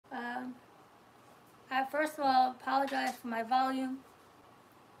first of all, apologize for my volume.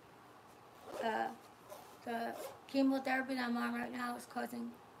 The chemotherapy that I'm on right now is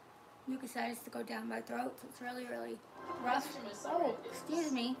causing mucositis to go down my throat, so it's really, really rough. Oh,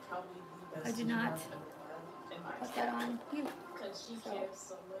 excuse me. I did not put that on you. Because she cares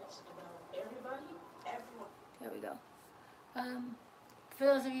so much about everybody, everyone. There we go. For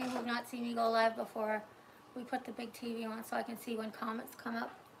those of you who have not seen me go live before, we put the big TV on so I can see when comments come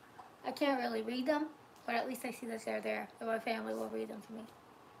up. I can't really read them, but at least I see that they're there, and my family will read them to me.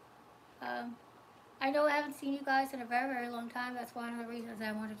 I know I haven't seen you guys in a very, very long time. That's one of the reasons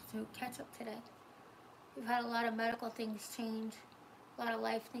I wanted to catch up today. We've had a lot of medical things change, a lot of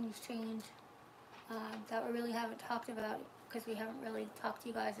life things change that we really haven't talked about because we haven't really talked to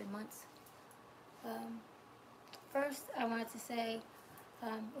you guys in months. First, I wanted to say,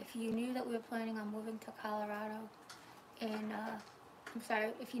 if you knew that we were planning on moving to Colorado, and I'm sorry,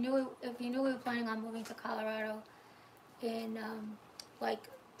 if you knew we were planning on moving to Colorado in like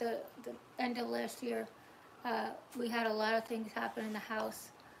the end of last year, we had a lot of things happen in the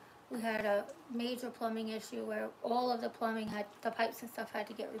house. We had a major plumbing issue where all of the plumbing the pipes and stuff had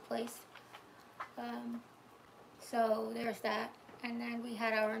to get replaced. So there's that. And then we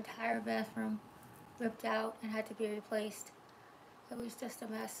had our entire bathroom ripped out and had to be replaced. It was just a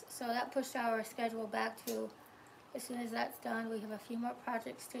mess. So that pushed our schedule back to, as soon as that's done, we have a few more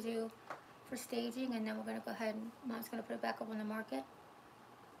projects to do for staging, and then we're going to go ahead and Mom's going to put it back up on the market.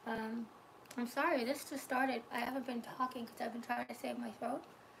 I'm sorry, this just started. I haven't been talking because I've been trying to save my throat,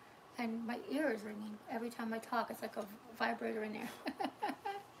 and my ear is ringing every time I talk. It's like a vibrator in there.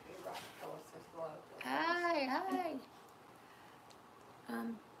 Hi, hi.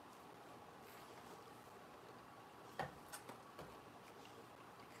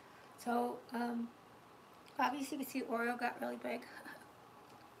 So, obviously you can see Oreo got really big.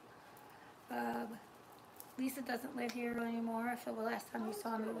 Lisa doesn't live here anymore, so the last time you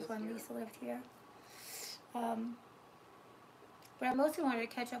saw me was when Lisa lived here. But I mostly wanted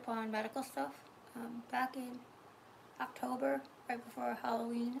to catch up on medical stuff. Back in October, right before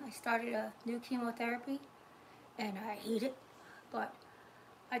Halloween, I started a new chemotherapy, and I hate it, but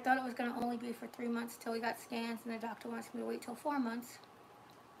I thought it was going to only be for 3 months till we got scans, and the doctor wants me to wait till 4 months.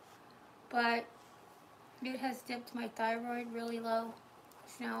 But it has dipped my thyroid really low.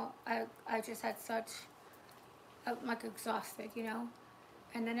 So now I just had such, I'm like exhausted, you know.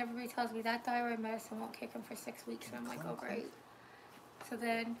 And then everybody tells me that thyroid medicine won't kick in for 6 weeks, and I'm like, oh great. So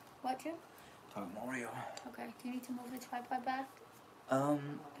then, what, Jim? Talking Oreo. Okay, do you need to move the tripod back?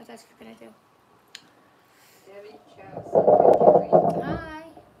 That's what you're gonna do. Debbie chose Hi.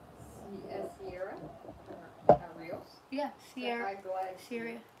 Sierra? Rios? Yeah, Sierra. Hi, Glad.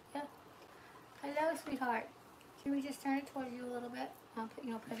 Sierra. Yeah. Hello, sweetheart. Can we just turn it towards you a little bit?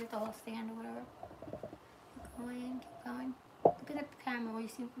 You know, put it at the whole stand or whatever. Keep going, keep going. Look at the camera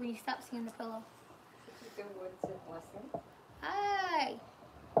when you stop seeing the pillow. Chicken Woods and Blessing. Hi.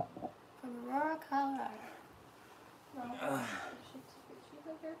 From Aurora, Colorado. She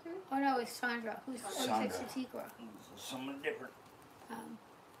live there too? Oh no, it's Sandra. Who's Sandra. Chatikra. Someone different.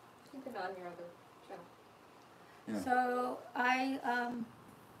 She's been on your other channel. Yeah. So I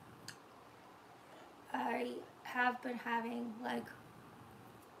have been having like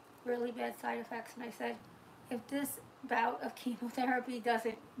really bad side effects, and I said, if this bout of chemotherapy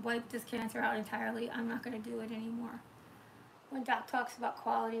doesn't wipe this cancer out entirely, I'm not going to do it anymore. When Doc talks about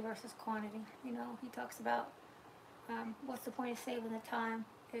quality versus quantity, you know, he talks about what's the point of saving the time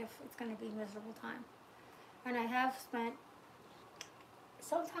if it's going to be miserable time. And I have spent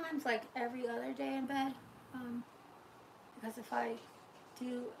sometimes like every other day in bed, because if I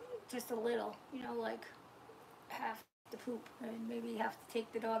do just a little, you know, like have to poop and maybe have to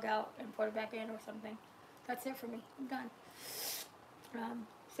take the dog out and put it back in or something, that's it for me. I'm done.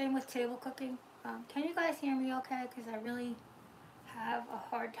 Same with table cooking. Can you guys hear me okay? Because I really have a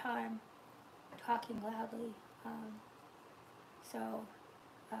hard time talking loudly.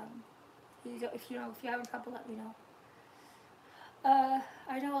 If you have trouble, let me know.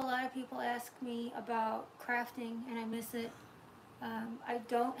 I know a lot of people ask me about crafting, and I miss it. I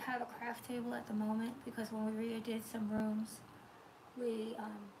don't have a craft table at the moment because when we redid some rooms, we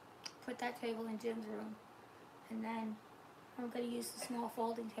put that table in Jim's room, and then I'm going to use the small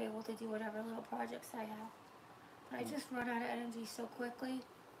folding table to do whatever little projects I have. But I just run out of energy so quickly.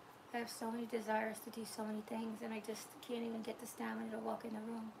 I have so many desires to do so many things, and I just can't even get the stamina to walk in the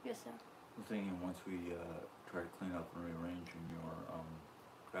room. Yes, sir. I'm thinking once we try to clean up and rearrange in your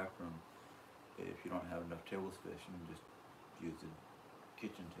craft room, if you don't have enough table space, you can just use the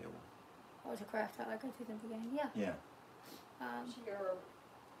kitchen table. Oh, to craft out like I did in the beginning. Yeah. Yeah.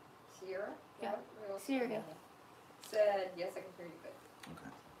 Sierra? Yeah. Syria. Said, yes, I can hear you good.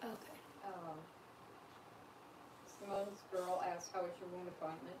 Okay. Okay. Simone's girl asked, how was your wound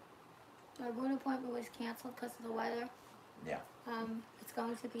appointment? My wound appointment was canceled because of the weather. Yeah. It's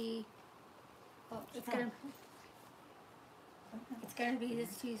going to be, well, it's gonna be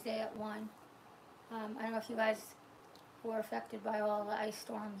this Tuesday at 1. I don't know if you guys were affected by all the ice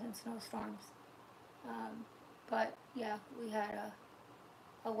storms and snowstorms. But yeah, we had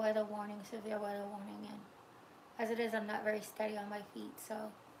a weather warning, severe weather warning, and as it is, I'm not very steady on my feet,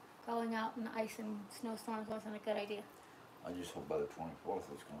 so going out in the ice and snowstorms wasn't a good idea. I just hope by the 24th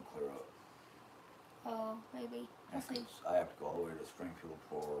it's going to clear up. Oh, maybe. We'll see. I have to go all the way to Springfield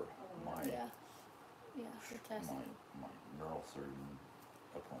for my Yeah, for testing. my neural surgeon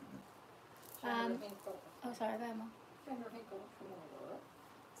appointment. Jennifer Hinkle. Oh, sorry, go ahead, Mom. Jennifer Hinkle from Aurora.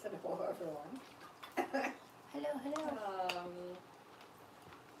 Said hello, everyone. Hello, hello.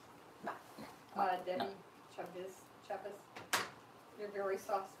 Debbie Chavez, you're very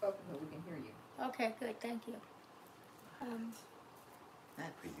soft spoken, but we can hear you. Okay, good, thank you.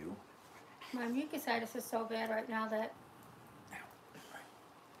 That for you. My mucositis is so bad right now that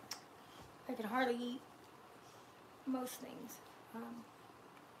I can hardly eat most things.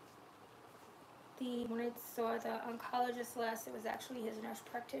 When I saw the oncologist last, it was actually his nurse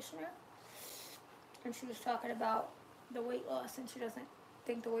practitioner, and she was talking about the weight loss, and she doesn't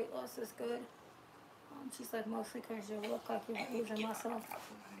think the weight loss is good. She's like, mostly because you look like you're losing muscle.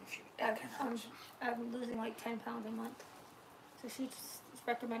 I'm losing like 10 pounds a month. So she just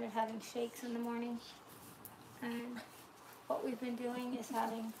recommended having shakes in the morning. And what we've been doing is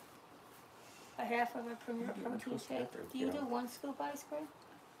having a half of a protein shake. Do you do 1 scoop ice cream?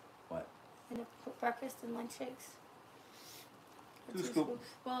 What? In the breakfast and lunch shakes? Or 2 scoops.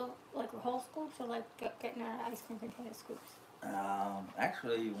 Well, like whole scoops or like getting out of ice cream container scoops?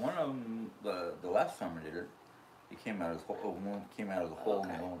 Actually, one of them, the last time I did it, it came out as whole. One came out as a whole,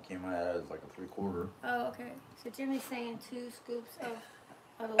 and the one came out as like a 3/4. Oh, okay. So Jimmy's saying 2 scoops of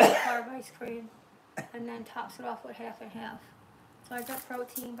the low carb ice cream, and then tops it off with half and half. So I get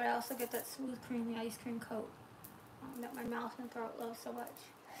protein, but I also get that smooth, creamy ice cream coat that my mouth and throat love so much.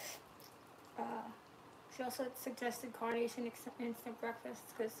 She also suggested Carnation instant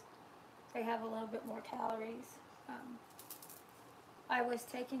breakfasts because they have a little bit more calories. I was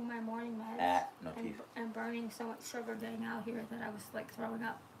taking my morning meds and burning so much sugar getting out here that I was like throwing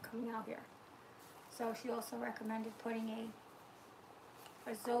up coming out here. So she also recommended putting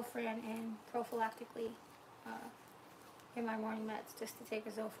a Zofran in prophylactically in my morning meds, just to take a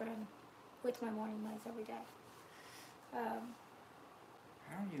Zofran with my morning meds every day. How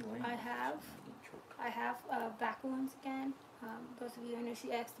are you laying? I have back wounds again. Those of you, I know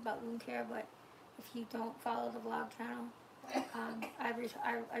she asked about wound care, but if you don't follow the vlog channel,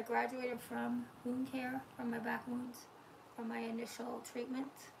 I graduated from wound care from my back wounds, from my initial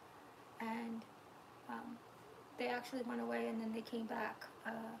treatment, and they actually went away and then they came back.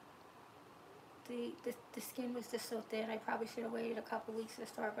 The skin was just so thin. I probably should have waited a couple weeks to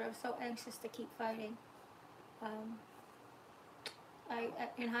start, but I was so anxious to keep fighting.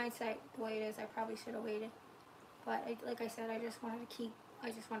 In hindsight, the way it is, I probably should have waited. But like I said, I just want to keep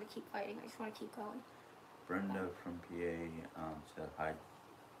fighting. I just want to keep going. Brenda from PA said hi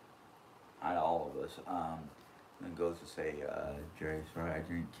to all of us. And goes to say, Jerry, sorry I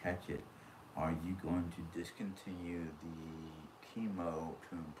didn't catch it. Are you going to discontinue the chemo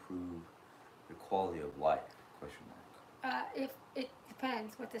to improve the quality of life? Question mark. If it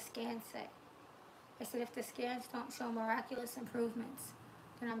depends what the scans say. I said if the scans don't show miraculous improvements,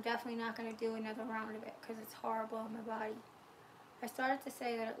 then I'm definitely not going to do another round of it because it's horrible on my body. I started to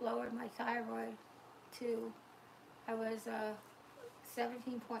say that it lowered my thyroid to, I was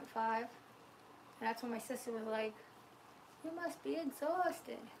 17.5, and that's when my sister was like, you must be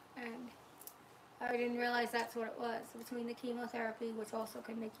exhausted, and I didn't realize that's what it was. Between the chemotherapy, which also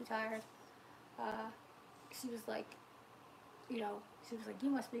can make you tired, she was like, you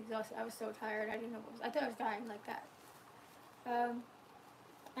must be exhausted. I was so tired, I didn't know what was, I thought I was dying like that.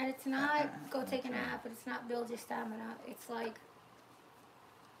 And it's not go take a nap, and it's not build your stamina. It's like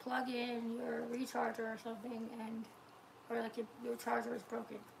plug in your recharger or something, or like your charger is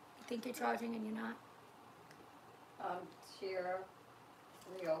broken. You think you're charging and you're not. Tierra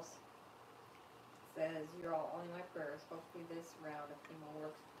Rios says, you're all on my prayers. Hopefully this round of chemo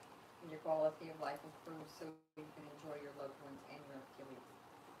works and your quality of life improves so you can enjoy your loved ones and your activities.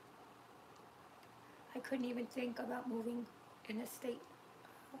 I couldn't even think about moving in this state.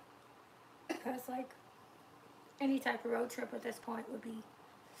 Because like any type of road trip at this point would be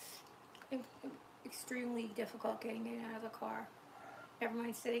extremely difficult getting in and out of the car. never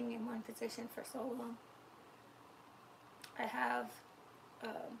mind sitting in one position for so long. I have,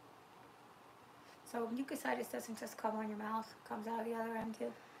 so mucositis doesn't just come on your mouth, it comes out of the other end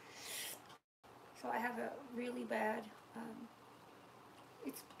too. So I have a really bad,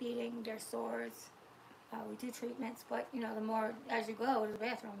 it's bleeding, there's sores. We do treatments, but you know, the more as you go to the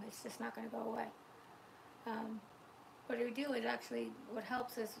bathroom, it's just not going to go away. What we do is actually, what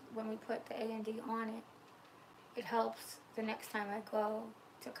helps is when we put the A&D on it, it helps the next time I go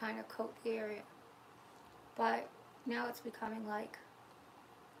to kind of coat the area. But now it's becoming like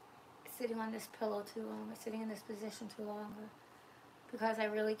sitting on this pillow too long, or sitting in this position too long, or because I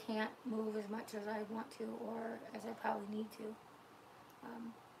really can't move as much as I want to, or as I probably need to.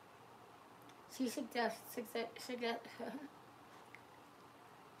 She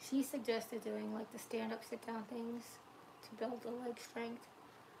suggested doing like the stand-up, sit-down things to build the leg strength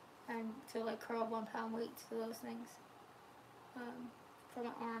and to like curl 1 pound weights for those things for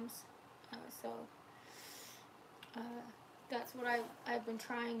my arms. That's what I've been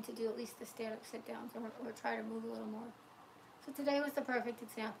trying to do, at least the stand-up, sit-downs, or try to move a little more. So today was the perfect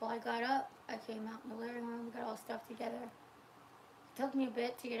example. I got up, I came out in the living room, got all stuff together. It took me a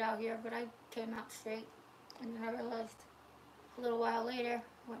bit to get out here, but I came out straight. And then I realized a little while later,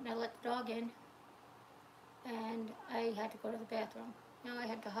 when I let the dog in, and I had to go to the bathroom. Now I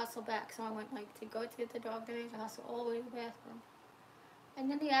had to hustle back, so I went like to go to get the dog there, to hustle all the way to the bathroom. And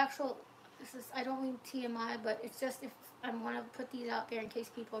then the actual, I don't mean TMI, but it's just if I want to put these out there in case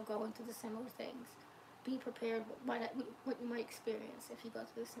people are going through the similar things. Be prepared by what you might experience if you go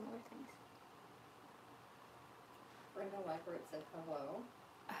through the similar things. Brenda Lambert said hello.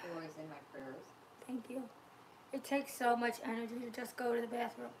 You're always in my prayers. Thank you. It takes so much energy to just go to the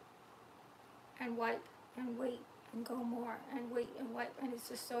bathroom and wipe and wait and go more and wait and wipe, and it's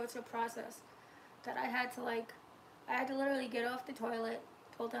just it's a process that I had to literally get off the toilet,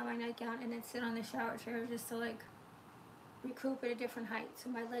 pull down my nightgown, and then sit on the shower chair just to like recoup at a different height so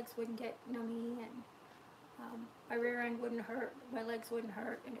my legs wouldn't get nummy and my rear end wouldn't hurt, my legs wouldn't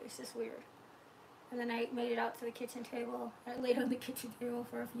hurt, and it was just weird. And then I made it out to the kitchen table. I laid on the kitchen table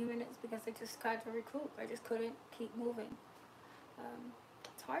for a few minutes because I just got to recoup. I just couldn't keep moving.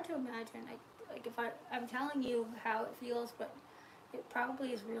 It's hard to imagine. I'm telling you how it feels, but it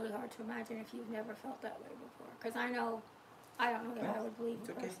probably is really hard to imagine if you've never felt that way before. Because I don't know that I would believe It's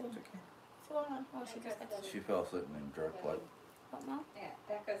in okay. person. It's okay. What's going on? Oh, she just got She fell asleep in drug blood. What, Mom? Yeah,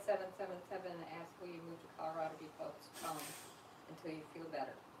 Becca777 asked, will you move to Colorado be postponed until you feel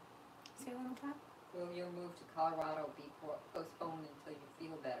better? Say it one more time. Will your move to Colorado be postponed until you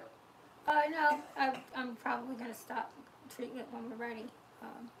feel better? No, I'm probably going to stop treatment when we're ready.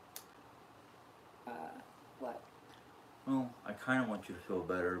 What? Well, I kind of want you to feel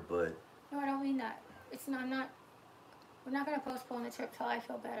better, but No, I don't mean that. We're not going to postpone the trip till I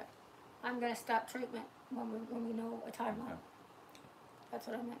feel better. I'm going to stop treatment when we know a timeline. Okay. That's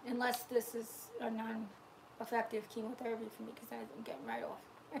what I meant. Unless this is a non-effective chemotherapy for me, because I'm getting right off.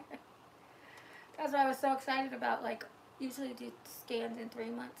 That's what I was so excited about. Like, usually I do scans in 3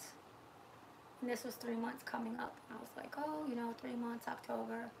 months. And this was 3 months coming up. And I was like, 3 months,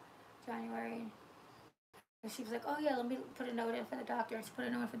 October, January. And she was like, oh yeah, let me put a note in for the doctor. And she put a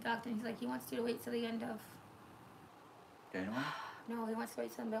note in for the doctor, and he's like, he wants you to wait till the end of... January? No, he wants to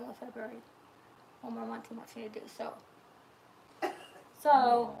wait till the middle of February. 1 more month he wants me to do, so...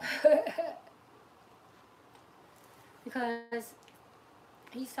 because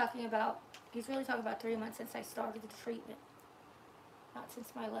he's really talking about 3 months since I started the treatment. Not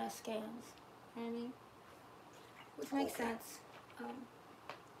since my last scans. You know what I mean? Which makes sense.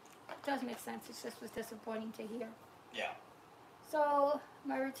 It does make sense. It just was disappointing to hear. Yeah. So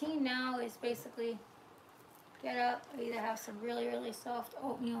my routine now is basically get up, I either have some really, really soft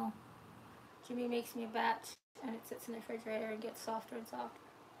oatmeal. Jimmy makes me a batch, and it sits in the refrigerator and gets softer and softer.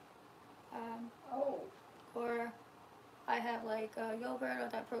 Or I have like yogurt or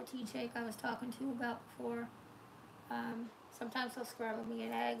that protein shake I was talking to you about before. Sometimes they'll scramble me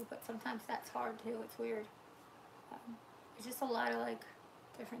an egg, but sometimes that's hard too. It's weird. There's just a lot of like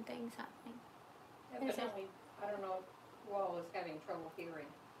different things happening. Evidently, I don't know who all is having trouble hearing,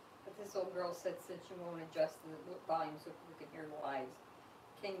 but this old girl said since you won't adjust the volume so we can hear the lives,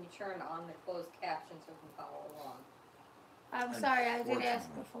 can you turn on the closed captions so we can follow along? I'm sorry, I did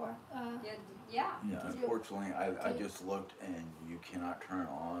ask before. Yeah. Yeah, unfortunately, I just looked and you cannot turn it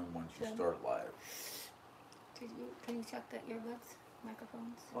on once you start live. Can you check the earbuds,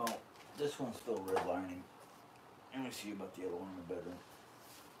 microphones? Well, this one's still redlining. Let me see about the other one in the bedroom.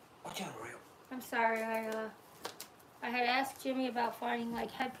 Watch out, Oreo. I'm sorry, I had asked Jimmy about finding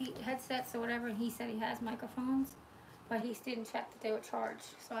like headsets or whatever, and he said he has microphones, but he didn't check that they were charged,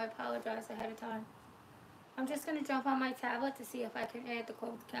 so I apologize ahead of time. I'm just going to jump on my tablet to see if I can add the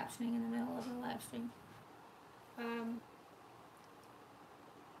closed captioning in the middle of the live stream.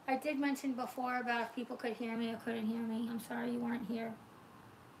 I did mention before about if people could hear me or couldn't hear me. I'm sorry you weren't here.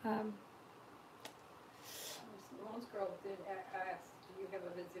 Simone's girl did ask, do you have a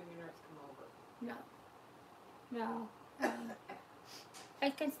visiting nurse come over? No. I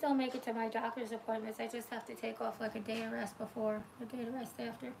can still make it to my doctor's appointments. I just have to take off like a day of rest before, a day of rest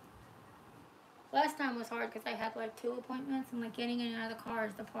after. Last time was hard because I had like 2 appointments, and like getting in and out of the car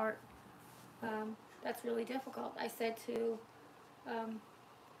is the part that's really difficult. I said to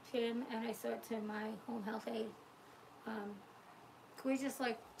Jim and I said to my home health aide, can we just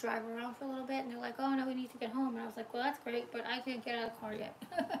like drive around for a little bit? And they're like, oh no, we need to get home. And I was like, well, that's great, but I can't get out of the car yet.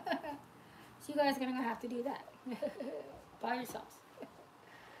 So you guys are gonna have to do that by yourselves.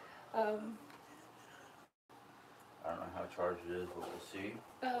 I don't know how charged it is, but we'll see.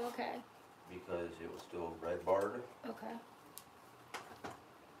 Oh, okay. Because it was still red barred. Okay.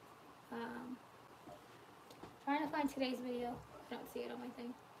 Trying to find today's video. I don't see it on my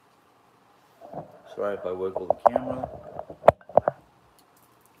thing. Sorry if I wiggle the camera.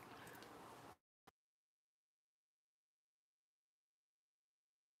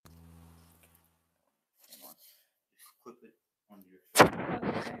 Hang on. Just clip it onto your shoulder.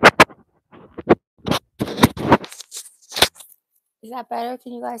 Okay. Is that better?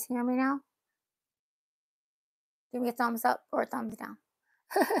 Can you guys hear me now? Give me a thumbs up or a thumbs down.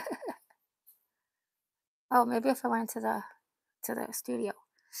 Oh, maybe if I went to the studio.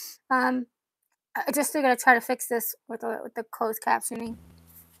 I just figured I'd try to fix this with the closed captioning.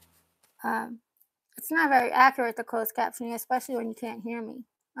 It's not very accurate, the closed captioning, especially when you can't hear me.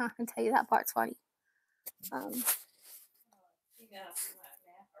 I can tell you that part's funny. Oh,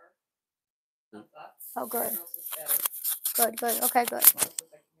 good. Good. Okay, good.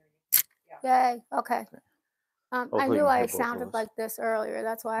 Yay. Okay. I knew I sounded like this earlier.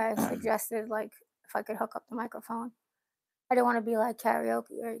 That's why I suggested, like, if I could hook up the microphone. I didn't want to be like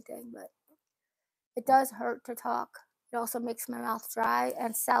karaoke or anything, but it does hurt to talk. It also makes my mouth dry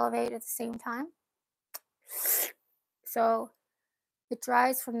and salivate at the same time. So it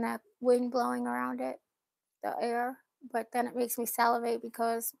dries from that wind blowing around it, the air, but then it makes me salivate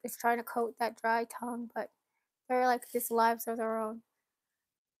because it's trying to coat that dry tongue, but they're like just lives of their own.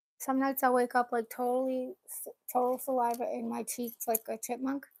 Some nights I wake up like total saliva in my cheeks like a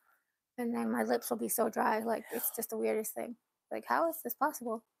chipmunk, and then my lips will be so dry, like it's just the weirdest thing. Like, how is this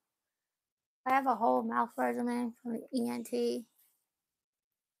possible? I have a whole mouth regimen from the ENT. Sorry,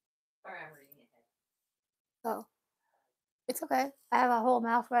 I'm reading it. Oh, it's okay. I have a whole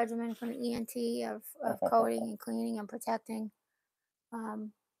mouth regimen from the ENT of coating and cleaning and protecting.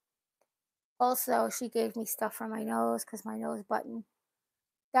 Also, she gave me stuff for my nose because my nose button.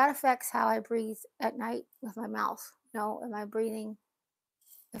 That affects how I breathe at night with my mouth. Am I breathing?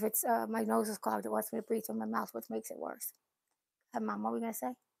 If it's my nose is clogged, it wants me to breathe through my mouth, which makes it worse. Mom, what were we gonna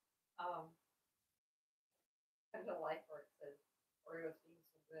say? I don't like where it says Oreo's being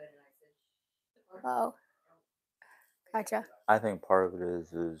so good, and I said, Oh, gotcha. I think part of it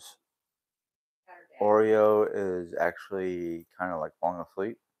is Oreo is actually kind of like falling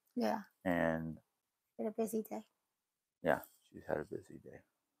asleep. Yeah. And had a busy day. Yeah, she's had a busy day.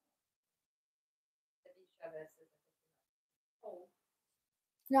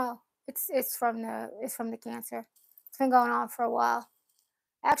 No, it's from the cancer. It's been going on for a while.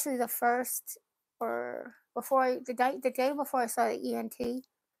 Actually, the day before I saw the ENT,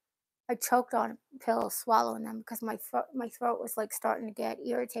 I choked on pills, swallowing them because my throat was like starting to get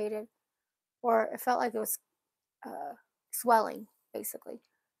irritated, or it felt like it was swelling basically.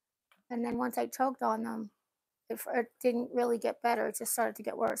 And then once I choked on them, it didn't really get better. It just started to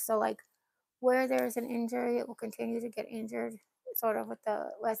get worse. So like, where there's an injury, it will continue to get injured, sort of with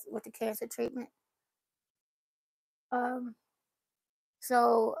the cancer treatment.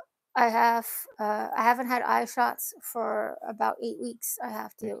 So I haven't had eye shots for about 8 weeks. I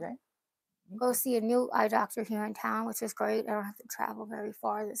have to go see a new eye doctor here in town, which is great. I don't have to travel very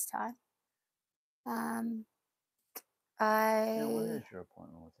far this time. When is your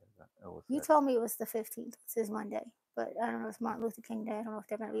appointment with that? You told me it was the 15th. This is Monday, but I don't know. It's Martin Luther King Day. I don't know if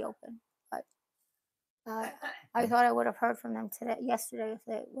they're going to be open. But I thought I would have heard from them yesterday if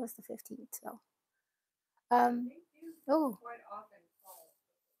it was the 15th. So, oh,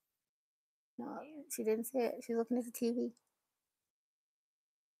 no, she didn't see it. She's looking at the TV.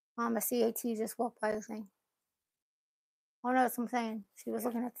 A CAT just walked by the thing. Oh no, that's what I'm saying. She was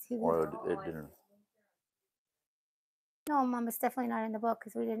looking at the TV. Or it didn't. No, Mom, it's definitely not in the book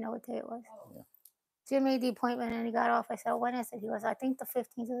because we didn't know what day it was. Yeah. Jim made the appointment and he got off. I said, when is it? He goes, I think the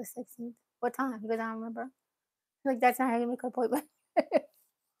 15th or the 16th. What time? He goes, I don't remember. I'm like, that's not how you make an appointment.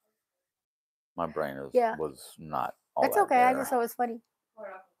 My brain Yeah. was not all That's that okay. I there. just thought it was funny. More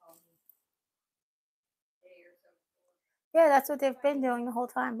often call me a day or so before. Yeah, that's what they've been doing the whole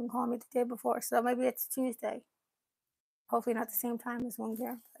time. Been calling me the day before. So maybe it's Tuesday. Hopefully not the same time as one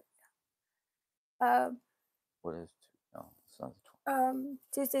year. But, What is no? It's not the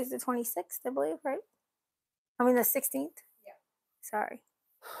Tuesday's the 26th, I believe, right? I mean the 16th. Yeah. Sorry.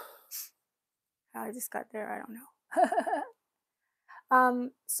 How I just got there, I don't know.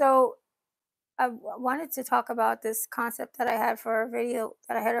 So I wanted to talk about this concept that I had for a video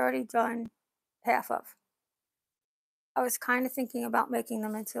that I had already done half of. I was kind of thinking about making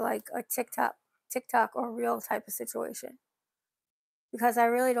them into like a TikTok or Reel type of situation because I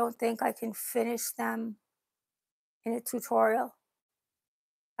really don't think I can finish them in a tutorial.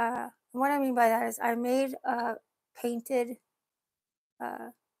 What I mean by that is I made a painted.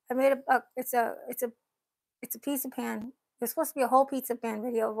 I made it's a pizza pan. It's supposed to be a whole pizza pan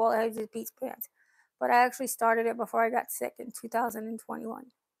video of all I did pizza pans, but I actually started it before I got sick in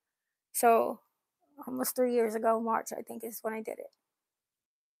 2021. So almost 3 years ago, March I think is when I did it.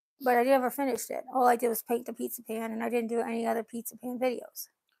 But I never finished it. All I did was paint the pizza pan, and I didn't do any other pizza pan videos.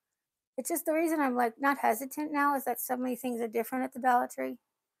 It's just the reason I'm like not hesitant now is that so many things are different at the Dollar Tree.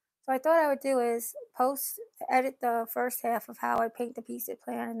 So I thought I would do is edit the first half of how I paint the pizza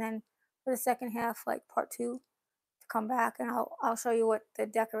pan, and then for the second half, like part 2, to come back and I'll show you what the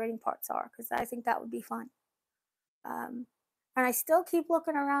decorating parts are because I think that would be fun. And I still keep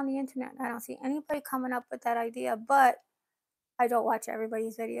looking around the internet. I don't see anybody coming up with that idea, but I don't watch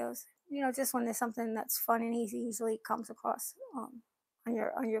everybody's videos. Just when there's something that's fun and easy, usually comes across on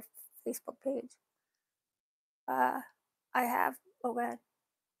your Facebook page. I have. Oh, go ahead.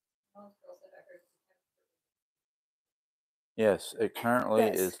 Yes, it currently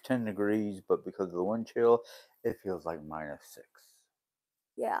Yes. is 10 degrees, but because of the wind chill, it feels like -6.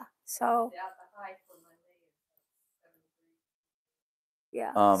 Yeah. So. Yeah, the high for Monday is 7 degrees.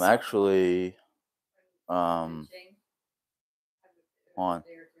 Yeah. Actually, James, on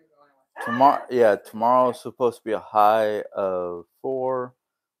day or two ago, I went, tomorrow, yeah, tomorrow's supposed to be a high of 4.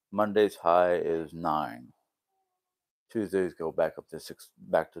 Monday's high is 9. Tuesdays go back up to 6,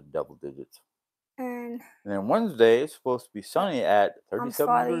 back to double digits. And then Wednesday is supposed to be sunny at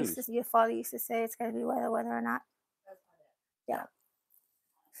 37 degrees. Your father used to say it's going to be weather, whether or not. That's my dad. Yeah.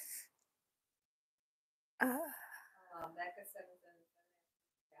 Becca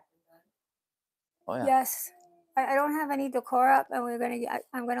 777. Oh yeah. Yes. I don't have any decor up, and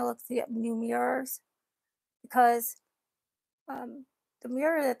I'm gonna look to get new mirrors because the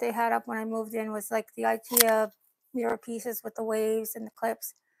mirror that they had up when I moved in was like the IKEA mirror pieces with the waves and the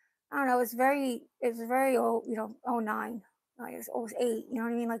clips. I don't know. It was very old, 09, like it was 08. You know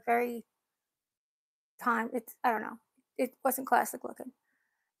what I mean? Like very time. I don't know. It wasn't classic looking.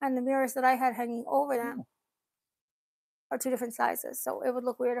 And the mirrors that I had hanging over them are 2 different sizes, so it would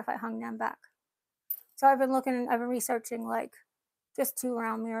look weird if I hung them back. So I've been researching like just 2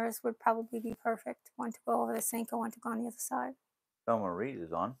 round mirrors would probably be perfect. One to go over the sink and one to go on the other side. Thelma Reed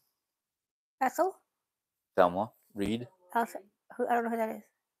is on. Ethel? Thelma Reed. I don't know who that is.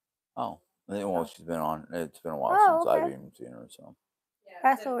 Oh, well, she's been on. It's been a while since okay. I've even seen her. So.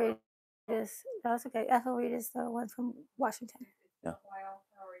 Yeah, Ethel Reed is. That's okay. Ethel Reed is the one from Washington. Yeah.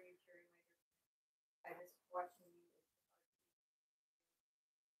 How are you, Jerry? I just watching you.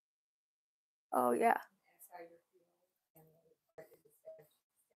 Oh yeah. That's how you're feeling.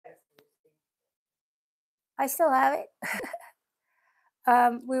 I still have it.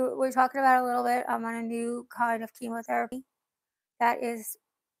 We were talking about it a little bit. I'm on a new kind of chemotherapy that is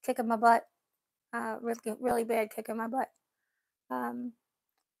kicking my butt. Really, really bad kicking my butt.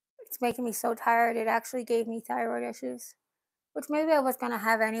 It's making me so tired. It actually gave me thyroid issues, which maybe I was gonna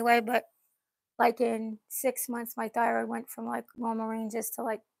have anyway. But like in 6 months, my thyroid went from like normal ranges to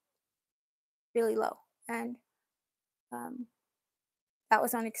like really low, and that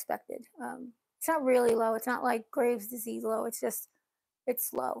was unexpected. It's not really low. It's not like Graves' disease low.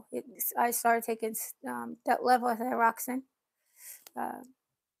 It's low. I started taking that levothyroxine. I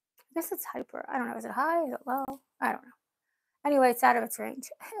guess it's hyper. I don't know. Is it high? Is it low? I don't know. Anyway, it's out of its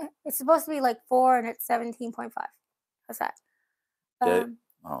range. It's supposed to be like 4, and it's 17.5. How's that?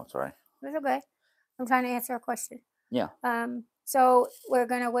 Oh, sorry. It's okay. I'm trying to answer a question. Yeah. So we're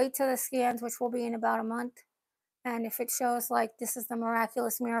gonna wait till the scans, which will be in about a month. And if it shows like this is the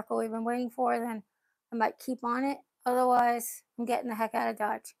miraculous miracle we've been waiting for, then I might keep on it. Otherwise, I'm getting the heck out of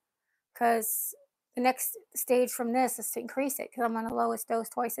Dodge. Because the next stage from this is to increase it because I'm on the lowest dose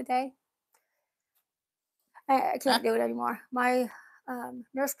twice a day. I can't do it anymore. My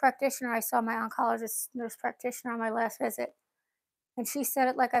nurse practitioner, I saw my oncologist nurse practitioner on my last visit, and she said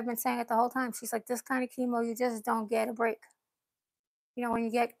it like I've been saying it the whole time. She's like, this kind of chemo, you just don't get a break. You know, when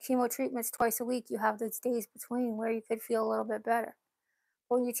you get chemo treatments twice a week, you have those days between where you could feel a little bit better.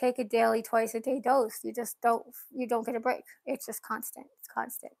 When you take a daily, twice a day dose, you don't get a break. It's just constant. It's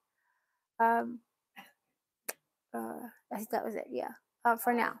constant. Um, I think that was it. Yeah.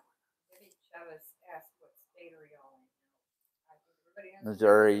 For now. Maybe Chavez asked what state are y'all in now? I think everybody has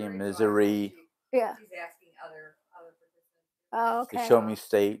Missouri, so I don't know Missouri. if Yeah. she's asking other participants. Oh, The okay. show me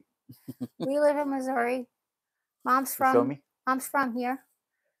state. We live in Missouri. Mom's The show me. Mom's from here.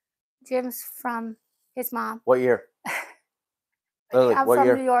 Jim's from his mom. What year? Lily, I'm what from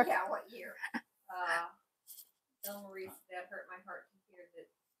year? New York. Yeah, what year? Tell Maurice that hurt my heart to hear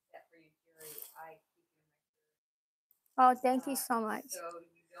that for you, Jerry. I keep you in my prayers. Oh, thank you so much. So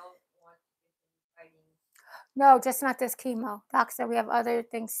you don't want to continue fighting? No, just not this chemo. Doc said we have other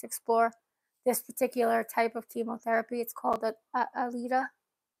things to explore. This particular type of chemotherapy, it's called Alita.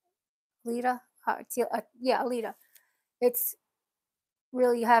 Yeah, Alita. It's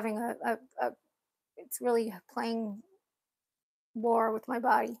really having it's really playing war with my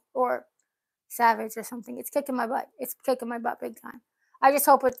body, or savage or something. It's kicking my butt. It's kicking my butt big time. I just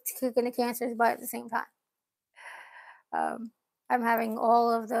hope it's kicking the cancer's butt at the same time. I'm having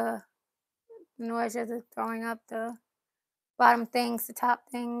all of the nausea, the throwing up, the bottom things, the top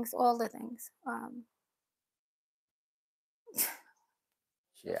things, all the things.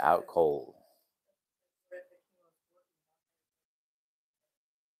 She out cold.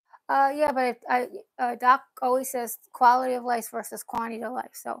 Yeah, but Doc always says quality of life versus quantity of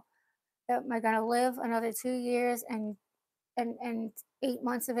life. So, am I going to live another 2 years and 8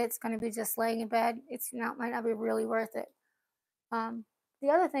 months of it's going to be just laying in bed? Might not be really worth it. The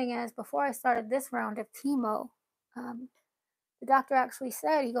other thing is, before I started this round of chemo, the doctor actually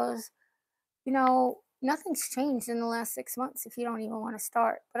said, he goes, nothing's changed in the last 6 months if you don't even want to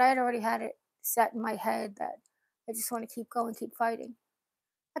start. But I had already had it set in my head that I just want to keep going, keep fighting.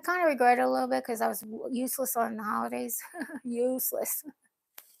 I kind of regret it a little bit because I was useless on the holidays. Useless.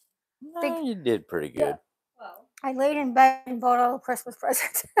 No, you did pretty good. Yeah. Well, I laid in bed and bought all the Christmas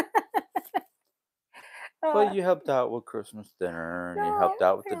presents. But you helped out with Christmas dinner, and you helped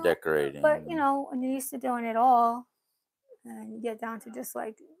out with the decorating. But when you're used to doing it all, and you get down to just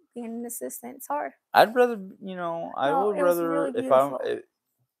like being an assistant, it's hard. I'd rather, I would rather really if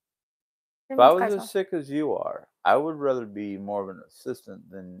I was as sick as you are, I would rather be more of an assistant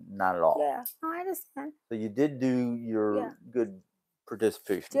than not at all. Yeah, no, I understand. So you did do your good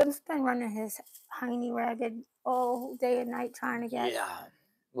participation. Jim's been running his hiney ragged all day and night trying to get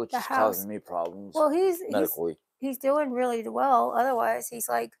which the is house. causing me problems. Well, medically. He's doing really well. Otherwise, he's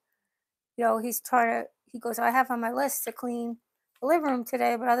like, he's trying to. He goes, I have on my list to clean the living room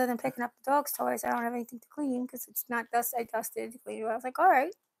today, but other than picking up the dog's toys, I don't have anything to clean because it's not dust. I dusted to clean it. I was like, all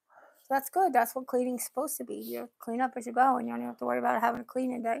right. So that's good. That's what cleaning's supposed to be. You clean up as you go, and you don't have to worry about having a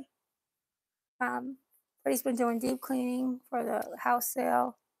cleaning day. But he's been doing deep cleaning for the house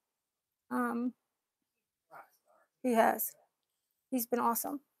sale. He has. He's been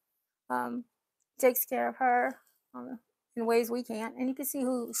awesome. Takes care of her in ways we can't, and you can see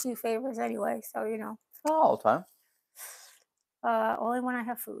who she favors anyway. So Not all the time. Only when I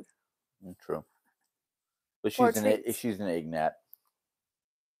have food. True. But she's an ignat.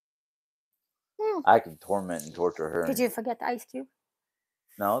 I can torment and torture her. Did you forget the ice cube?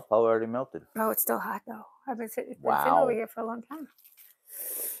 No, it's probably already melted. Oh, it's still hot though. I've been sitting over here for a long time.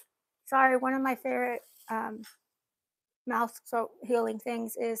 Sorry, one of my favorite mouth throat healing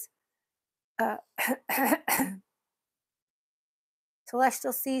things is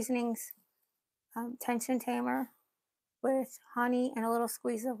Celestial Seasonings tension tamer with honey and a little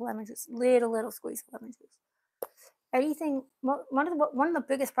squeeze of lemon juice. Little squeeze of lemon juice. Anything. One of the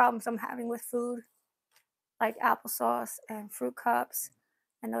biggest problems I'm having with food, like applesauce and fruit cups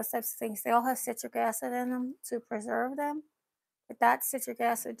and those types of things, they all have citric acid in them to preserve them. But that citric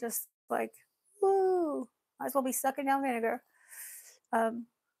acid just like, woo, might as well be sucking down vinegar.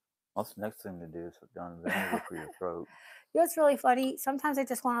 What's the next thing to do is put down vinegar for your throat? It's really funny. Sometimes I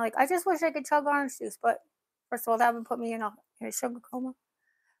just want to I just wish I could chug orange juice, but first of all, that would put me in a sugar coma.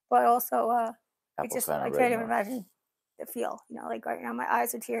 But also, I can't even imagine the feel. Like right now, my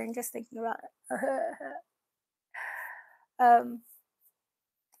eyes are tearing just thinking about it.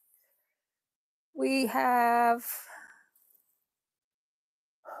 We have,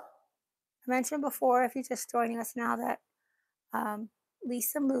 I mentioned before, if you're just joining us now, that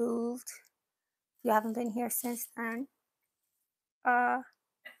Lisa moved. If you haven't been here since then, I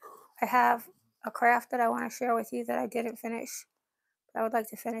have a craft that I want to share with you that I didn't finish. But I would like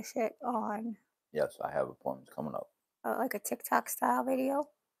to finish it on Yes, I have appointments coming up. like a TikTok style video.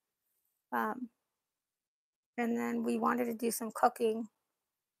 Um, and then we wanted to do some cooking.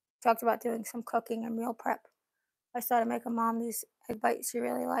 Talked about doing some cooking and meal prep. I started making Mom these egg bites she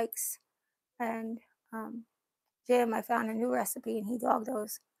really likes. And Jim, I found a new recipe and he dogged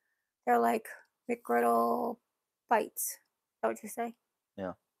those. They're like McGriddle bites. Is that what you say?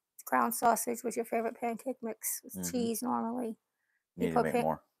 Yeah. It's ground sausage with your favorite pancake mix with cheese normally. Need to make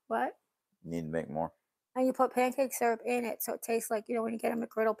more. What? Need to make more. And you put pancake syrup in it, so it tastes like, when you get a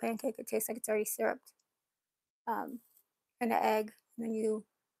McGriddle pancake, it tastes like it's already syruped. And the egg, and then you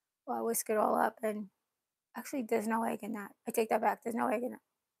whisk it all up. And actually, there's no egg in that. I take that back. There's no egg in it.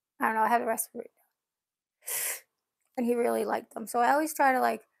 I don't know. I have the recipe. And he really liked them. So I always try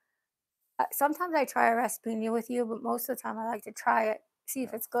to sometimes I try a recipe new with you, but most of the time I like to try it, see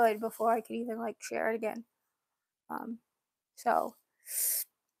if it's good before I can even share it again. So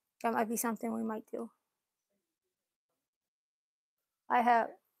that might be something we might do. I have.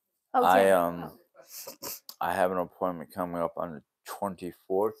 Oh, Jim. I have an appointment coming up on the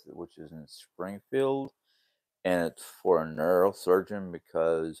 24th, which is in Springfield, and it's for a neurosurgeon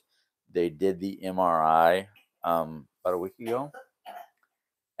because they did the MRI about a week ago,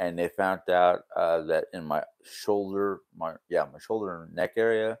 and they found out that in my shoulder, my shoulder and neck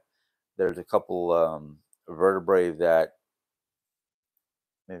area, there's a couple vertebrae that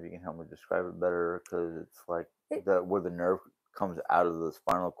maybe you can help me describe it better, because it's like where the nerve comes out of the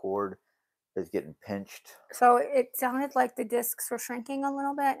spinal cord is getting pinched. So it sounded like the discs were shrinking a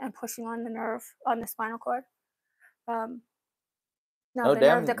little bit and pushing on the nerve on the spinal cord. No damage.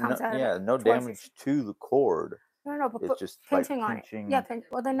 Nerve that comes out of it. No damage to the cord. No, but it's just pinching like on it. pinching. Yeah,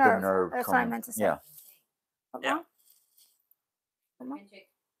 well, the nerve. That's coming. what I meant to say. Yeah. What, yeah. Mom? Pinching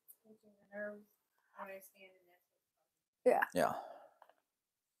the nerves. I understand. Yeah. Yeah.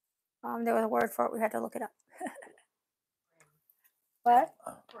 There was a word for it. We had to look it up. What?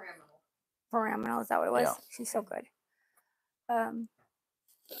 Paraminal. Is that what it was? Yeah. She's so good.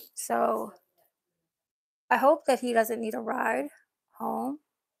 So I hope that he doesn't need a ride home.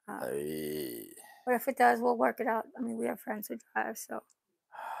 But if it does, we'll work it out. I mean, we have friends who drive, so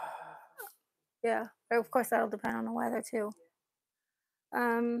yeah. But of course, that'll depend on the weather too.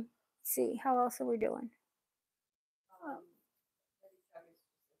 Let's see, how else are we doing?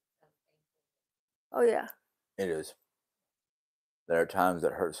 Oh yeah. It is. There are times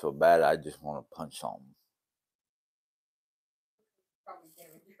that hurt so bad I just want to punch something.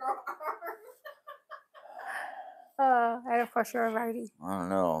 And of course you're a righty. I don't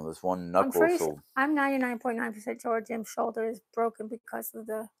know. This one knuckle. I'm 99.9% sure Jim's shoulder is broken because of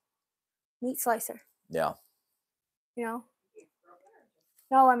the meat slicer. Yeah. No,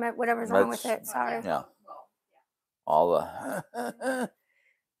 I meant whatever's wrong with it. Sorry. Yeah. All the.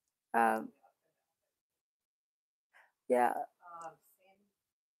 Yeah.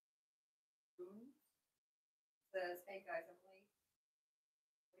 Says, hey guys, I'm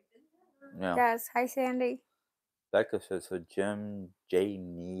late. Yeah. Yes. Hi, Sandy. Becca says, so Jim J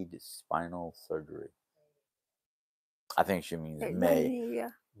needs spinal surgery. I think she means May.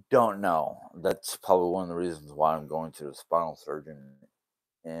 Yeah. Don't know. That's probably one of the reasons why I'm going to the spinal surgeon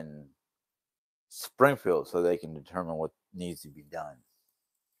in Springfield, so they can determine what needs to be done.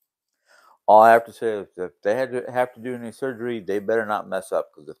 All I have to say is if they have to do any surgery, they better not mess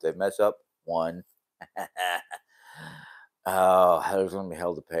up, because if they mess up, one, there's going to be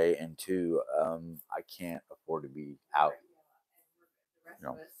hell to pay, and two, I can't afford to be out.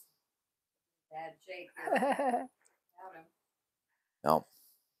 Bad Jake. No.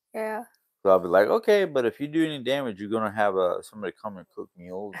 Yeah. So I'll be like, okay, but if you do any damage, you're going to have somebody come and cook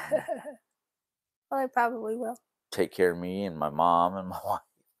meals. And well, they probably will. Take care of me and my mom and my wife.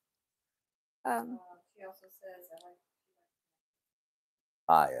 She also says,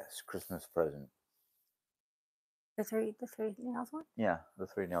 Yes, Christmas present. The three nails one? Yeah, the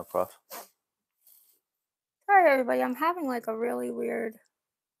 3 nail cross. Sorry, everybody. I'm having a really weird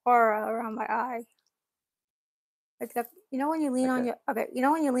aura around my eye. When you lean on your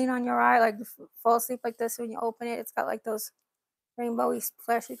when you lean on your eye, fall asleep like this, when you open it, it's got those rainbowy,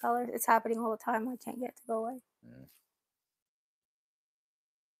 flashy colors. It's happening all the time. I can't get it to go away.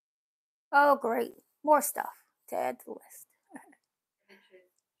 Oh, great. More stuff to add to the list.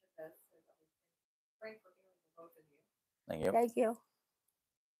 Thank you. Thank you.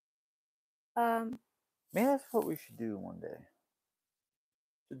 Maybe that's what we should do one day.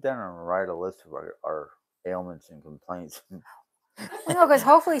 Sit down and write a list of our ailments and complaints. No, because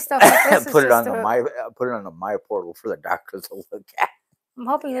hopefully stuff like this put it on the my portal for the doctors to look at. I'm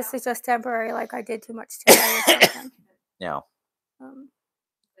hoping this is just temporary, like I did too much today or something. Yeah. That's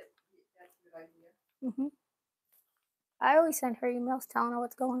a good idea. hmm I always send her emails telling her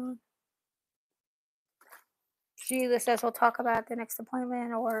what's going on. She either says we'll talk about it at the next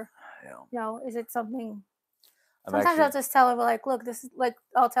appointment, or Yeah. is it something? I'm Sometimes actually, I'll just tell her, like, look, this is like,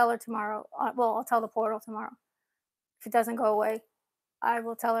 I'll tell her tomorrow. Well, I'll tell the portal tomorrow. If it doesn't go away, I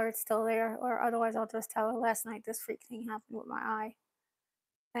will tell her it's still there, or otherwise, I'll just tell her last night this freak thing happened with my eye,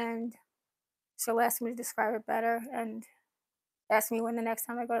 and she'll ask me to describe it better and ask me when the next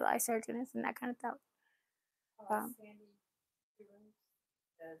time I go to the eye surgeon is and that kind of stuff. Sandy Stevens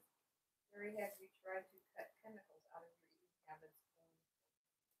says, Jerry, have you tried to cut chemicals out of your eating habits?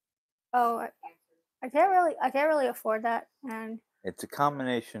 Oh, I can't really afford that, and it's a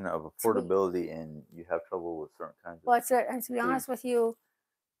combination of affordability and you have trouble with certain kinds of. well, it's it. And to be honest with you,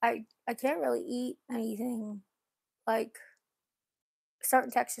 I can't really eat anything like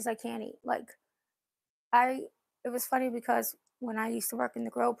certain textures. I can't eat. Like I, it was funny because when I used to work in the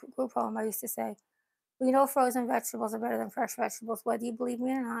group home, I used to say, well, frozen vegetables are better than fresh vegetables, whether you believe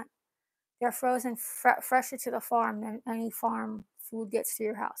me or not. They're frozen fresher to the farm than any farm food gets to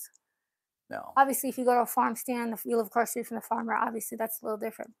your house. No. Obviously, if you go to a farm stand, you live across the street from the farmer, obviously that's a little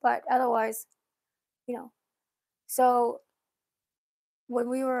different. But otherwise, you know. So when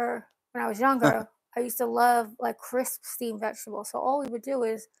I was younger, I used to love like crisp steamed vegetables. So all we would do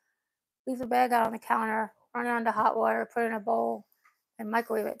is leave the bag out on the counter, run it under hot water, put it in a bowl, and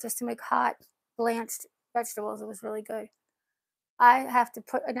microwave it just to make hot blanched vegetables. It was really good. I have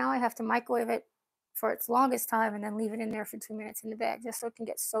to microwave it for its longest time and then leave it in there for 2 minutes in the bag just so it can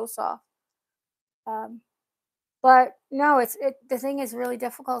get so soft. Um, but no, the thing is really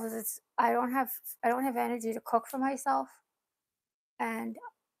difficult is I don't have energy to cook for myself, and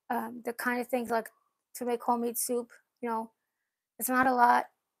the kind of things like to make homemade soup, you know, it's not a lot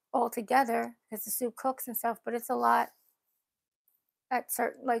altogether because the soup cooks and stuff, but it's a lot at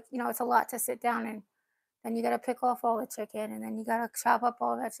certain it's a lot to sit down and then you got to pick off all the chicken and then you got to chop up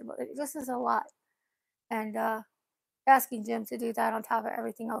all the vegetables. It just is a lot, and asking Jim to do that on top of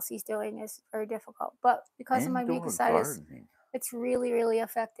everything else he's doing is very difficult. But because of my Indoor mucositis, gardening. it's really, really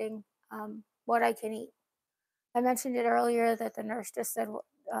affecting what I can eat. I mentioned it earlier that the nurse just said,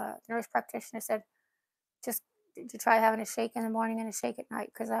 the nurse practitioner said, just to try having a shake in the morning and a shake at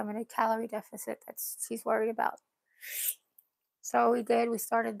night because I'm in a calorie deficit she's worried about. So we did. We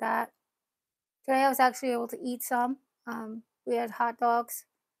started that. Today I was actually able to eat some. We had hot dogs.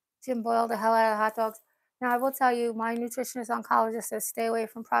 Jim boiled the hell out of hot dogs. Now I will tell you, my nutritionist oncologist says stay away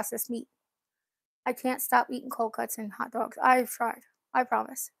from processed meat. I can't stop eating cold cuts and hot dogs. I've tried. I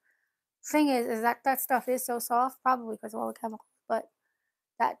promise. Thing is that stuff is so soft, probably because of all the chemicals, but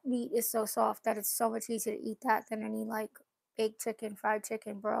that meat is so soft that it's so much easier to eat that than any like baked chicken, fried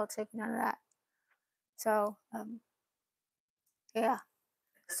chicken, broiled chicken, none of that. So, yeah,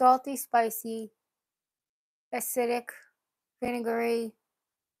 salty, spicy, acidic, vinegary,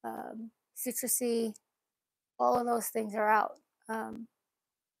 citrusy, all of those things are out.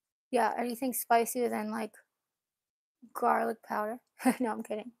 Yeah, anything spicier than like garlic powder. No, I'm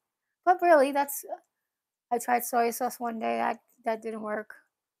kidding. But really, I tried soy sauce one day. That didn't work.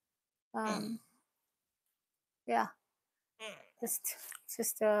 Yeah,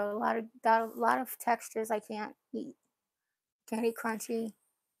 just a lot of textures I can't eat. Can't eat crunchy.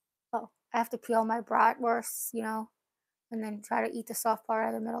 Oh, I have to peel my bratwurst, and then try to eat the soft part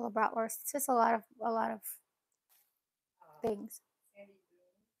out of the middle of the bratwurst. It's just a lot of things. Sandy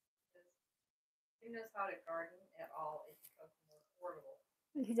Boone says, who knows how to garden at all? It becomes more affordable.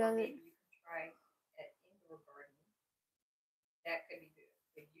 He Or does it. maybe you can try at indoor gardening. That could be good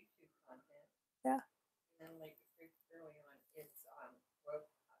YouTube content. Yeah. And then like early on, it's well,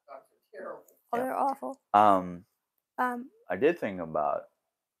 hot dogs are terrible. Oh, they're awful. I did think about,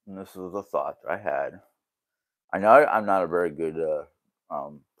 and this was a thought that I had. I know I'm not a very good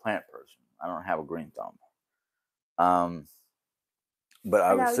plant person. I don't have a green thumb. But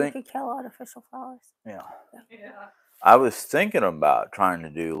I know was you thinking, could kill artificial flowers. yeah, Yeah. I was thinking about trying to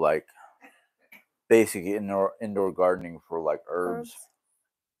do like basic indoor gardening for like herbs.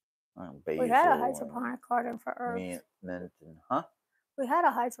 Basil. We had a hydroponic garden for herbs. Mint and huh? We had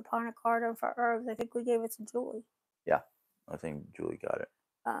a hydroponic garden for herbs. I think we gave it to Julie. Yeah, I think Julie got it.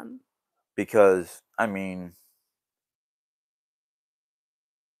 Because I mean,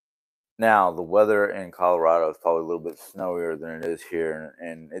 now the weather in Colorado is probably a little bit snowier than it is here,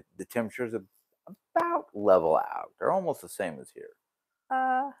 and the temperatures are about level out. They're almost the same as here.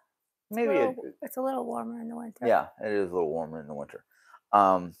 Maybe it's a little warmer in the winter. Yeah, it is a little warmer in the winter.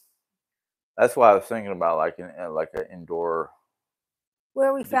 That's why I was thinking about like an indoor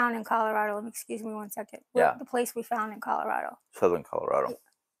Where we found in Colorado. Excuse me 1 second. Yeah. The place we found in Colorado. Southern Colorado.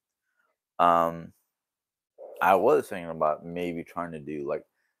 Yeah. I was thinking about maybe trying to do like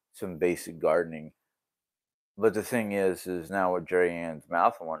some basic gardening. But the thing is now with Jeri-Ann's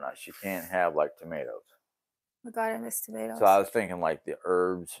mouth and whatnot, she can't have like tomatoes. Oh God, I miss tomatoes. So I was thinking like the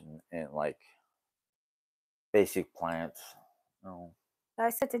herbs and like basic plants. Oh. I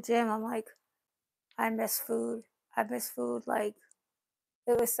said to Jim, I'm like, I miss food. I miss food. Like,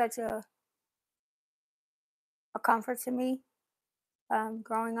 it was such a comfort to me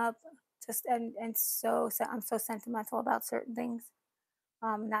growing up. Just and so I'm so sentimental about certain things.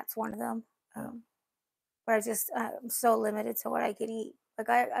 And that's one of them. But I'm so limited to what I can eat. Like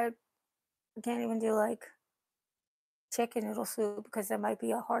I can't even do like chicken noodle soup because there might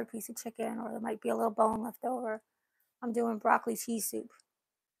be a hard piece of chicken or there might be a little bone left over. I'm doing broccoli cheese soup.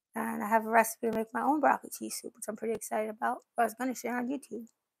 And I have a recipe to make my own broccoli cheese soup, which I'm pretty excited about. But I was going to share on YouTube.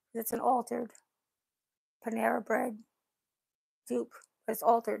 It's an altered Panera bread soup, but it's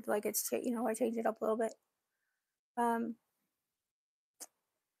altered. Like I change it up a little bit.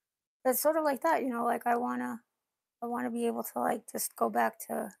 It's sort of like that, like I wanna be able to like just go back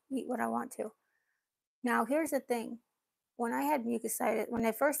to eat what I want to. Now here's the thing. When I had mucositis, when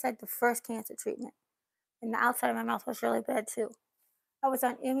I first had the first cancer treatment, and the outside of my mouth was really bad too. I was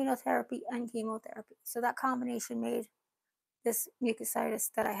on immunotherapy and chemotherapy. So that combination made this mucositis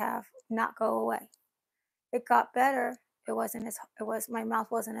that I have not go away. It got better. My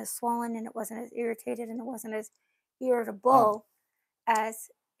mouth wasn't as swollen and it wasn't as irritated and it wasn't as irritable as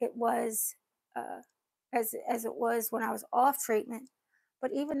it was as it was when I was off treatment.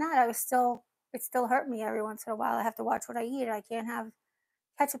 But even that, it still hurt me every once in a while. I have to watch what I eat. I can't have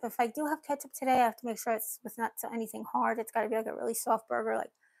ketchup. If I do have ketchup today, I have to make sure it's not anything hard. It's got to be like a really soft burger,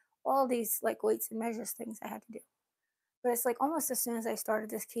 like all these like weights and measures things I had to do. But it's like almost as soon as I started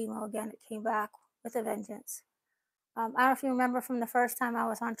this chemo again, it came back with a vengeance. I don't know if you remember from the first time I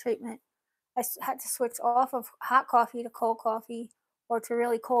was on treatment, had to switch off of hot coffee to cold coffee or to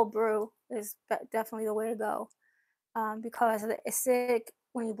really cold brew is definitely the way to go because of the acidic.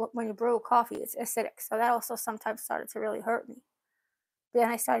 When you brew coffee, it's acidic, so that also sometimes started to really hurt me. Then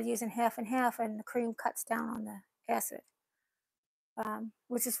I started using half and half, and the cream cuts down on the acid.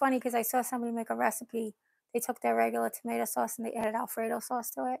 Which is funny because I saw somebody make a recipe. They took their regular tomato sauce and they added Alfredo sauce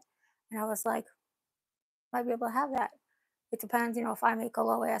to it, and I was like, might be able to have that. It depends, if I make a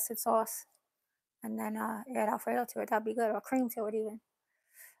low acid sauce and then add Alfredo to it, that'd be good, or cream to it even.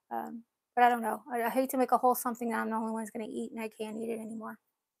 But I don't know. I hate to make a whole something that I'm the only one's going to eat and I can't eat it anymore.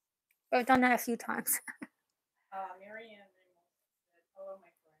 But I've done that a few times. Mary-Ann said, hello,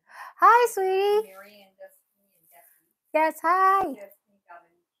 my friend. Hi, sweetie. Mary-Ann, Destiny, and Jesse. Yes, hi. Destiny got a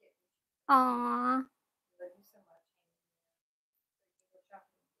new kitten. Aww. Love you so much.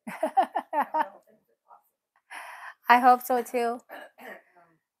 And I hope so too.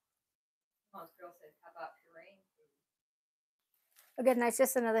 Most girl said, how about pureeing food? Again, that's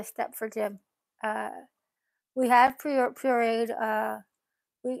just another step for Jim. We had pureed.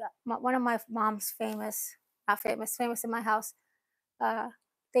 One of my mom's famous in my house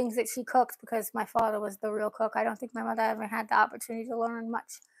things that she cooked because my father was the real cook. I don't think my mother ever had the opportunity to learn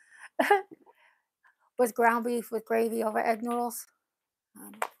much. Was ground beef with gravy over egg noodles.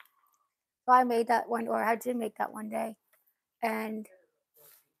 So I made that one, or I did make that one day, and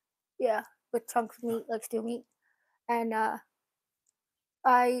yeah, with chunks of meat, like stew meat, and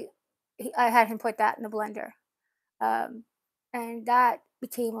I had him put that in the blender, and that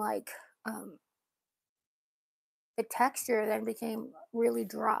became like the texture then became really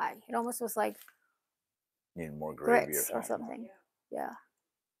dry. It almost was like Need more gravy grits or or something. something. Yeah.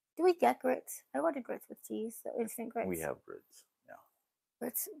 Do we get grits? I ordered grits with cheese, the instant grits. We have grits. Yeah.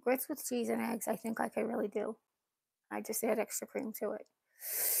 Grits with cheese and eggs. I think I could really do. I just add extra cream to it.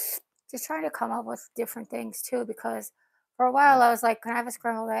 Just trying to come up with different things too, because for a while I was like, "Can I have a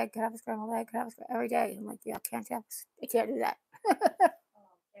scrambled egg? Can I have a scrambled egg? Can I have every day?" I'm like, "Yeah, I can't do that."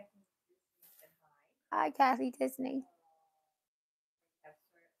 Hi, Kathy Disney.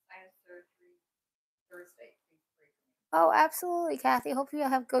 Oh, absolutely, Kathy. Hope you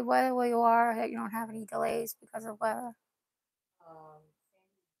have good weather where you are. That you don't have any delays because of weather.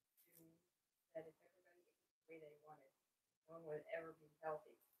 That if everybody ate the way they wanted, no one would ever be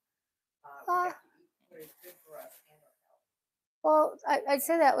healthy. We have to eat what is good for us and our health. Well, I'd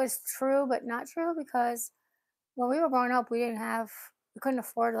say that was true, but not true because when we were growing up, we couldn't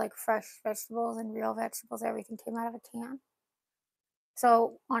afford like fresh vegetables and real vegetables. Everything came out of a can.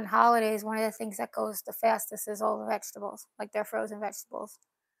 So on holidays, one of the things that goes the fastest is all the vegetables, like they're frozen vegetables,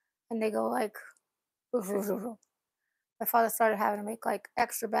 and they go like. my father started having to make like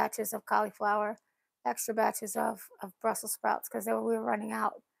extra batches of cauliflower, extra batches of Brussels sprouts because we were running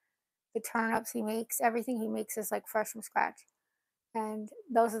out. The turnips he makes, everything he makes is like fresh from scratch. And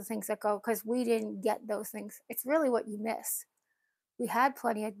those are the things that go because we didn't get those things. It's really what you miss. We had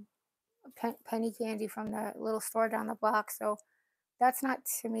plenty of penny candy from the little store down the block, so that's not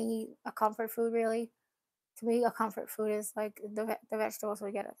to me a comfort food really. To me, a comfort food is like the vegetables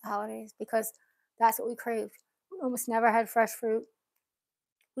we get at the holidays because that's what we craved. We almost never had fresh fruit.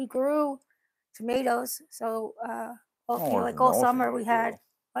 We grew tomatoes, so Oh, like in all Milton summer you we had do.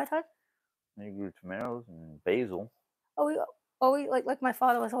 what? Hud? You grew tomatoes and basil. Oh, we like my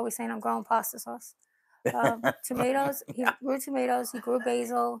father was always saying, I'm growing pasta sauce. Tomatoes. He grew tomatoes. He grew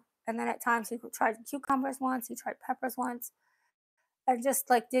basil, and then at times he tried cucumbers once. He tried peppers once, and just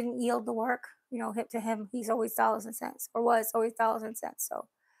like didn't yield the work. You know, hip to him, he's always dollars and cents, or was always dollars and cents. So,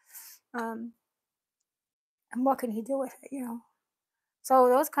 um, and what can he do with it? You know. So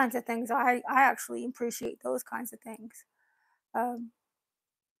those kinds of things, I actually appreciate those kinds of things. Um,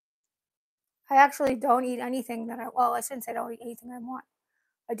 I actually don't eat anything that well, I shouldn't say I don't eat anything I want.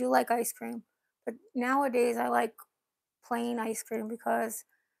 I do like ice cream, but nowadays I like plain ice cream because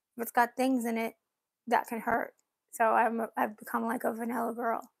if it's got things in it, that can hurt. So I've become like a vanilla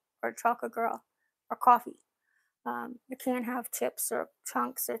girl or a chocolate girl or coffee. You can't have chips or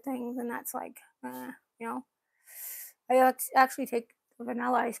chunks or things, and that's like, you know. I actually take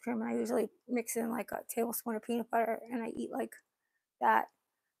vanilla ice cream and I usually mix in like a tablespoon of peanut butter and I eat like that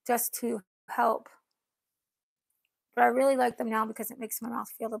just to help. But I really like them now because it makes my mouth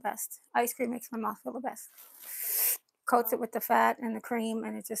feel the best. Ice cream makes my mouth feel the best. Coats it with the fat and the cream,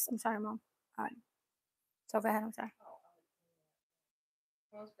 and it just, I'm sorry, Mom. So go ahead, I'm sorry.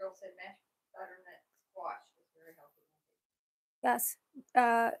 Most girls said mashed butternut squash is very healthy. Yes.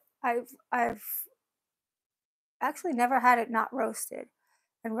 I've actually never had it not roasted.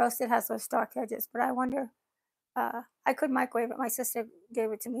 And roasted has those dark edges, but I wonder, I could microwave it. My sister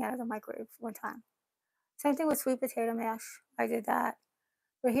gave it to me out of the microwave one time. Same thing with sweet potato mash. I did that.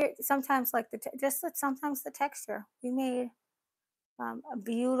 But here, sometimes like sometimes the texture. We made a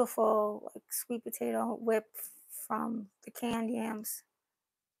beautiful like sweet potato whip from the canned yams,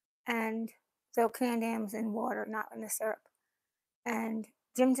 and the canned yams in water, not in the syrup. And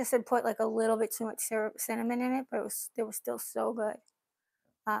Jim just had put like a little bit too much syrup, cinnamon in it, but they were still so good.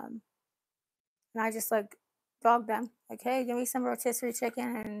 Um, and I just like dogged them, like, hey, give me some rotisserie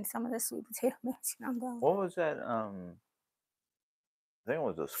chicken and some of the sweet potato mash, and I'm done. What was that? I think it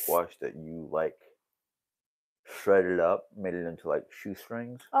was a squash that you like shredded up, made it into like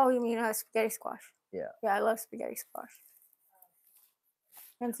shoestrings. Oh, you mean spaghetti squash? Yeah. Yeah, I love spaghetti squash.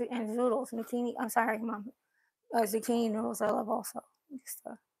 And noodles, zucchini. I'm sorry, Mom. Zucchini noodles I love also. Just,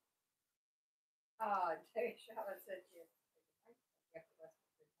 Terry Shaman said you have the rest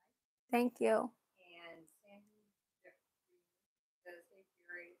of the night. thank you. And Sandy Jeffrey says, hey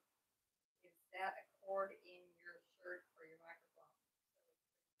Jerry, is that a cord in your shirt for your microphone? So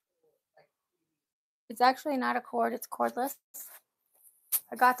it's pretty cool. It's like TV. It's actually not a cord, it's cordless.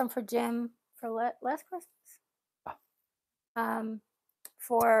 I got them for Jim for last Christmas.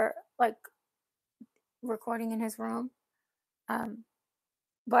 For like recording in his room.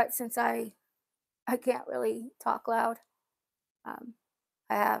 But since I can't really talk loud, um,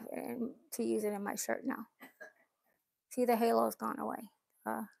 I have to use it in my shirt now. See, the halo's gone away.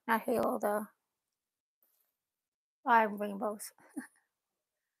 Not halo, the rainbows.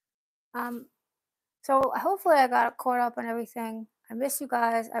 So hopefully I got caught up on everything. I miss you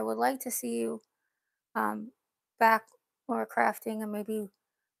guys. I would like to see you back when we're crafting, and maybe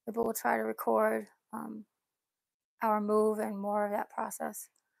we'll try to record our move and more of that process.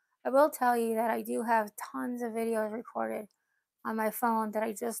 I will tell you that I do have tons of videos recorded on my phone that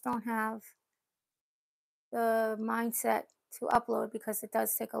I just don't have the mindset to upload because it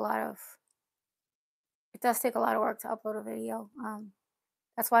does take a lot of work to upload a video.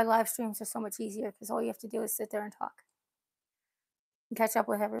 That's why live streams are so much easier because all you have to do is sit there and talk and catch up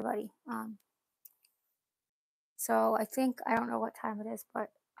with everybody. So I don't know what time it is, but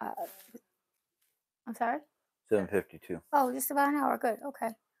I'm sorry? 7:52. Oh, just about an hour. Good. Okay.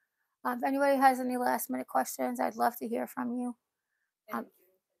 If anybody has any last minute questions, I'd love to hear from you.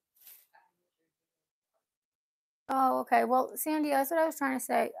 Oh, okay. Well, Sandy, that's what I was trying to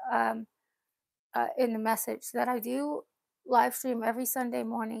say in the message, that I do live stream every Sunday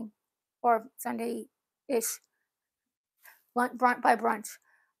morning or Sunday-ish by brunch.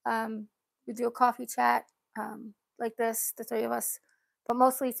 We do a coffee chat like this, the three of us, but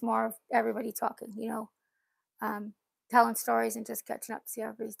mostly it's more of everybody talking, telling stories and just catching up to see how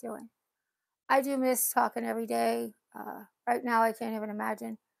everybody's doing. I do miss talking every day. Right now, I can't even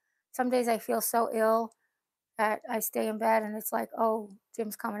imagine. Some days I feel so ill that I stay in bed and it's like, oh,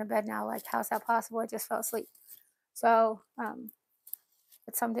 Jim's coming to bed now. Like, how's that possible? I just fell asleep. So,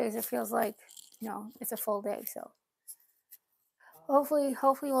 but some days it feels like, it's a full day. So hopefully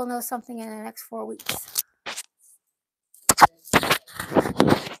we'll know something in the next 4 weeks. There's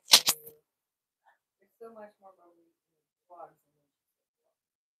so much more about vlogs.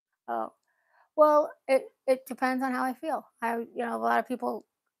 Oh, well, it depends on how I feel. A lot of people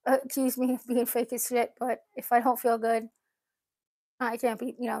accuse me of being fake as shit, but if I don't feel good, I can't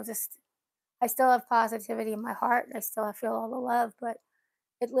be, just, I still have positivity in my heart. I still feel all the love, but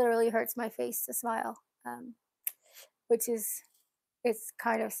it literally hurts my face to smile, which is, it's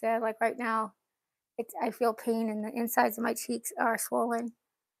kind of sad. Like right now, I feel pain and the insides of my cheeks are swollen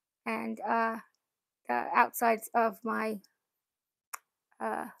and the outsides of my,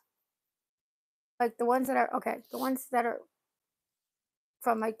 uh, like the ones that are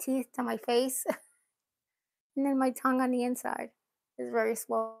from my teeth to my face and then my tongue on the inside is very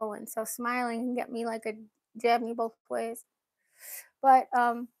swollen. So smiling can get me like a jab me both ways. But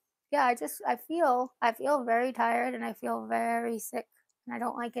yeah, I feel very tired and I feel very sick and I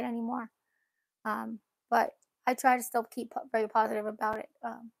don't like it anymore. But I try to still keep very positive about it.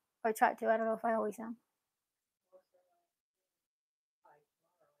 I try to. I don't know if I always am.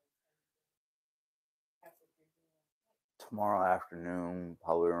 Tomorrow afternoon,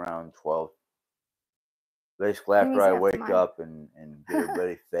 probably around 12. Basically, What do you mean after I say after wake mine? up and get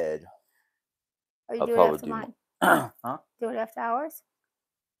everybody fed, Or you I'll do it probably after do mine? more. Huh? Do it after hours?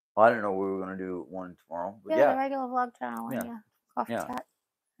 Well, I didn't know we were going to do one tomorrow, but Yeah, the yeah, regular vlog channel one. yeah, Yeah, coffee yeah, chat.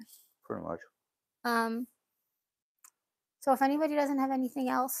 pretty much. Um, so if anybody doesn't have anything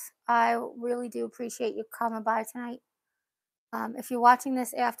else, I really do appreciate you coming by tonight. If you're watching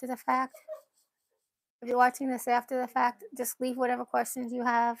this after the fact, just leave whatever questions you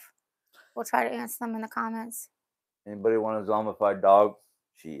have. We'll try to answer them in the comments. Anybody want a zombified dog?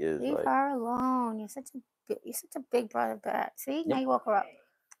 She is Leave like, her alone. You're such a big brother bat. See, now yep. you woke her up.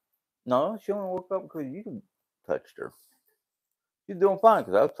 No, she only woke up because you touched her. She's doing fine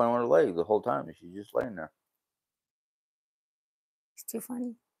because I was playing with her legs the whole time and she's just laying there. It's too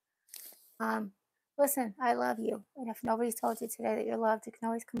funny. Listen, I love you. And if nobody's told you today that you're loved, you can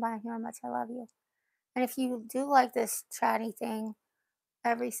always come by and hear how much I love you. And if you do like this chatty thing,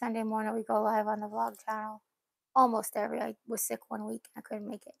 every Sunday morning we go live on the vlog channel. Almost every. I was sick one week and I couldn't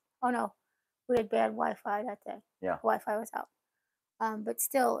make it. Oh no, we had bad Wi-Fi that day. Yeah. Wi-Fi was out. But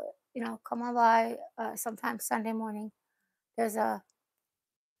still, come on by sometime Sunday morning. There's a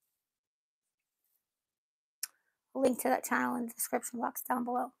link to that channel in the description box down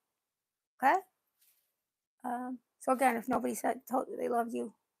below. Okay? So again, if nobody told you they love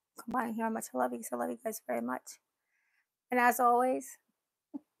you, come by and hear how much I love you because I love you guys very much. And as always,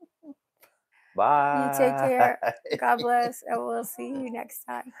 Bye. you take care. God bless, and we'll see you next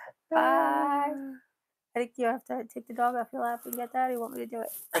time. Bye. I think you have to take the dog off your lap and get that. Or you want me to do it?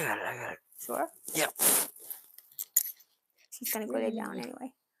 I got it. Sure. Yeah. She's gonna go lay down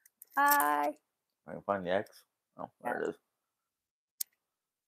anyway. Bye. I can find the X. Oh, there it is.